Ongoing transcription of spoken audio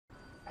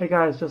Hey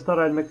guys, just thought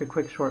I'd make a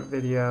quick short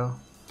video.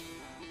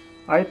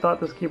 I thought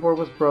this keyboard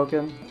was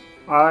broken.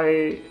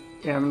 I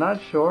am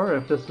not sure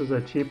if this is a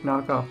cheap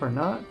knockoff or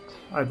not.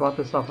 I bought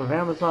this off of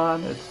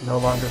Amazon. It's no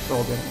longer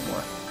sold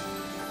anymore.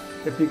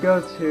 If you go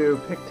to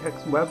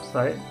Pictek's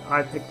website,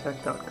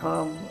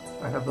 iPictek.com,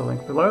 I have the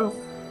link below,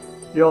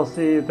 you'll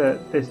see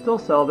that they still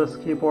sell this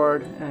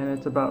keyboard and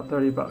it's about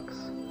 30 bucks.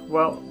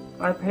 Well,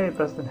 I paid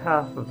less than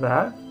half of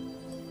that,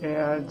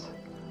 and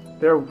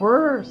there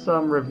were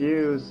some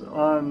reviews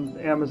on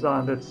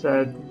Amazon that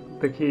said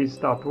the keys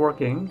stopped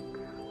working,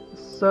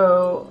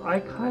 so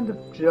I kind of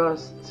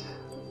just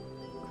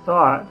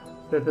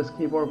thought that this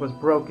keyboard was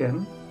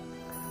broken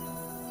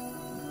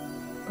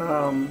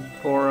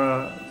for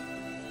a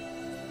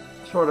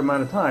short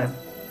amount of time.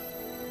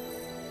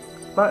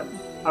 But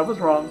I was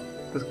wrong.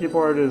 This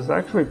keyboard is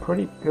actually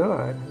pretty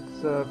good.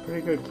 It's a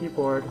pretty good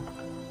keyboard.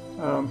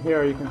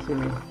 Here you can see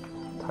me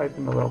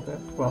typing a little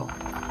bit. Well,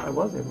 I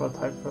was able to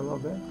type for a little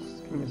bit.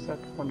 Just give me a sec.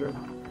 Wondered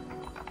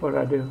what did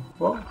I do?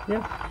 Well,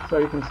 yeah. So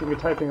you can see me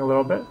typing a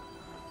little bit,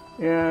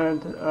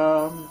 and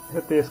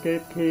hit the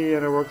escape key,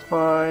 and it works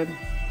fine.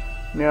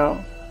 Now,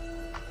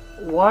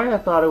 why I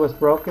thought it was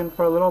broken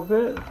for a little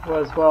bit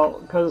was, well,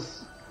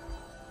 because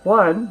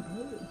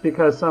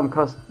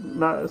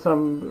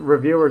some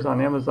reviewers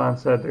on Amazon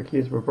said their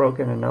keys were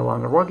broken and no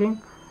longer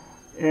working,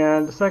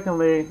 and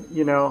secondly,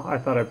 I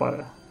thought I bought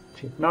a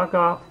cheap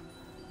knockoff,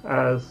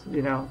 as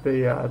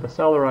the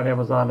seller on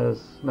Amazon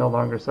is no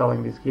longer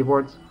selling these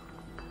keyboards.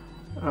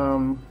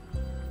 And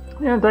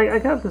I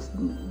got this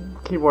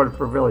keyboard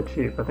for really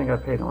cheap. I think I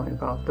paid only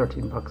about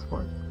 13 bucks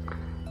for it.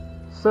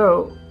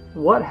 So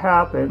what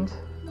happened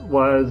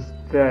was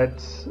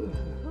that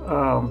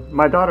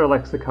my daughter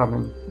likes to come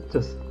and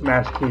just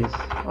mash keys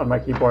on my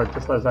keyboard,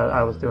 just as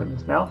I was doing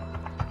this now.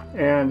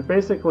 And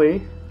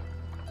basically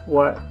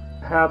what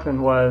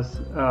happened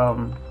was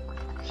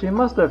she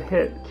must have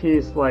hit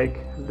keys like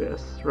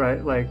this,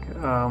 right? Like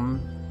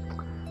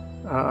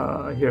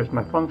here's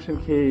my function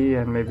key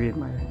and maybe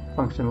my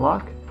function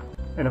lock.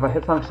 And if I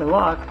hit function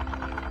lock,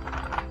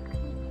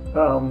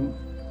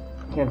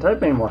 can't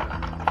type anymore.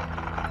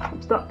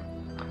 I'm stuck.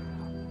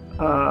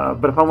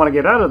 But if I want to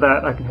get out of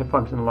that, I can hit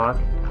function lock,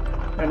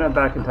 and I'm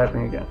back in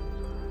typing again.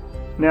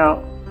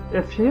 Now,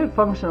 if she hit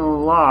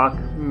function lock,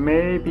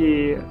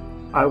 maybe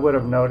I would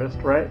have noticed,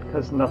 right?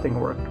 Because nothing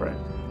worked, right?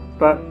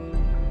 But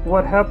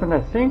what happened,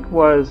 I think,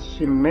 was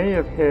she may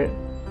have hit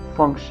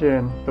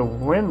function the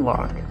win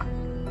lock,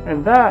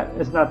 and that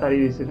is not that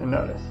easy to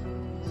notice.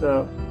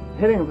 So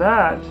hitting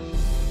that,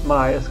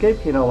 my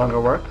escape key no longer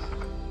works.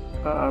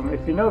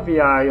 If you know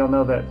VI, you'll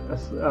know that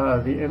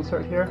the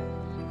insert here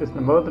is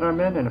the mode that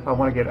I'm in, and if I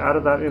want to get out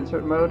of that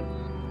insert mode,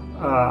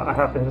 I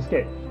have to hit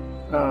escape.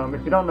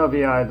 If you don't know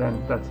VI,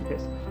 then that's the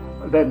case.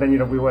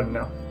 Then we wouldn't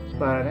know.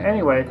 But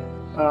anyway,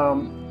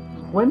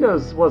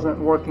 Windows wasn't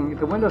working.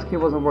 The Windows key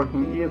wasn't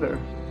working either.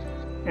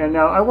 And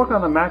now I work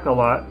on the Mac a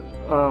lot.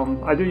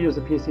 I do use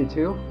a PC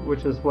too,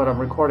 which is what I'm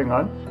recording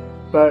on.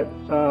 But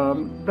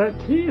that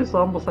key is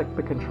almost like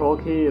the control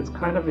key. It's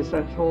kind of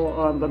essential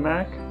on the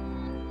Mac.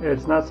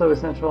 It's not so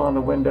essential on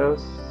the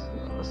Windows.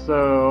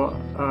 So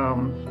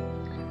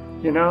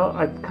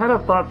I kind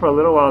of thought for a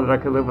little while that I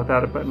could live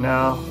without it, but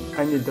now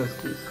I need those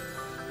keys.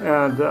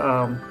 And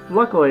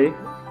luckily,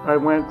 I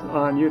went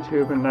on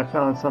YouTube and I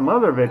found some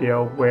other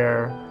video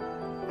where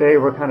they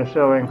were kind of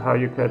showing how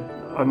you could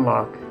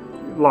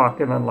lock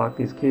and unlock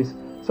these keys.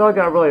 So I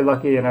got really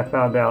lucky and I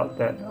found out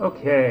that,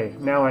 okay,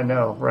 now I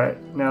know, right?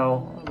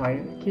 Now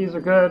my keys are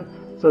good.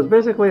 So it's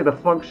basically the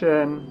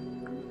function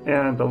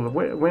and the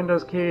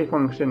Windows key,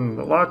 function,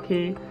 the lock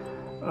key.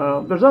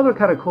 There's other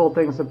kind of cool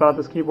things about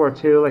this keyboard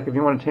too, like if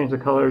you want to change the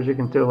colors, you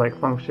can do like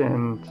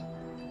function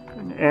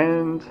and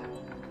end.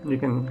 You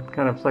can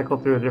kind of cycle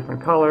through the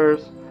different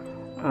colors.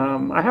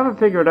 I haven't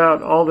figured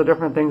out all the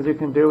different things you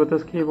can do with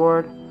this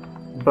keyboard,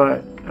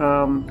 but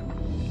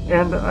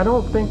and I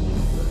don't think,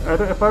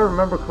 if I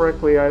remember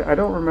correctly, I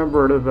don't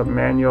remember the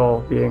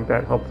manual being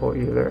that helpful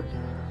either.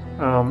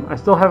 I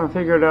still haven't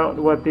figured out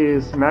what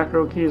these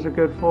macro keys are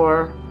good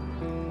for.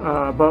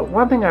 But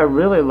one thing I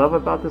really love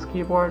about this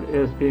keyboard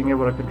is being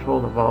able to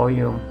control the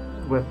volume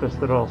with this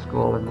little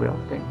scroll and wheel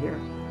thing here.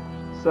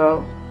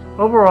 So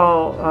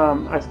overall,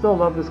 I still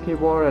love this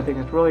keyboard. I think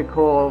it's really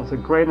cool. It's a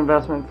great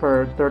investment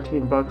for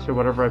 13 bucks or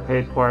whatever I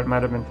paid for it. It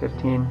might have been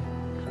 15.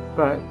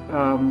 But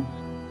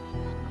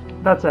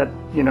that's it,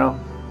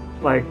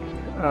 like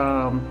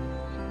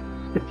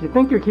if you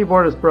think your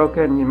keyboard is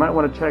broken, you might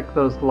want to check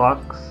those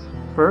locks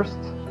first.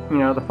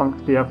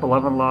 The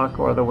F11 lock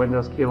or the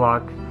Windows key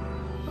lock.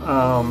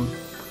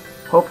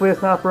 Hopefully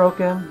it's not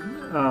broken,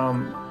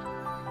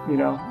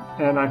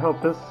 and I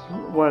hope this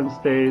one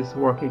stays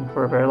working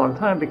for a very long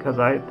time, because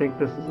I think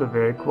this is a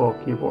very cool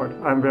keyboard.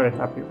 I'm very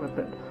happy with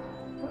it,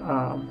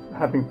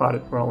 having bought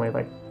it for only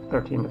like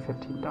 $13 to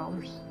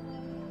 $15.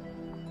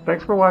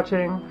 Thanks for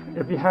watching.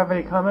 If you have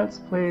any comments,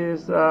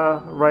 please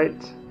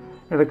write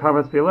in the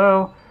comments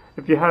below.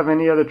 If you have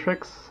any other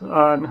tricks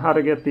on how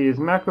to get these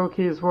macro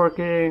keys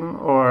working,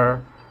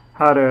 or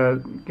how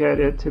to get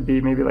it to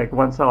be maybe like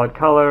one solid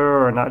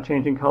color or not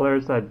changing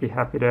colors, I'd be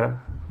happy to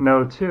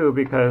know too,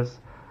 because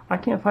I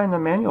can't find the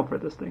manual for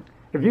this thing.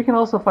 If you can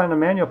also find a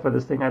manual for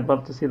this thing, I'd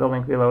love to see the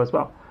link below as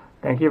well.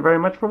 Thank you very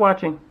much for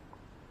watching.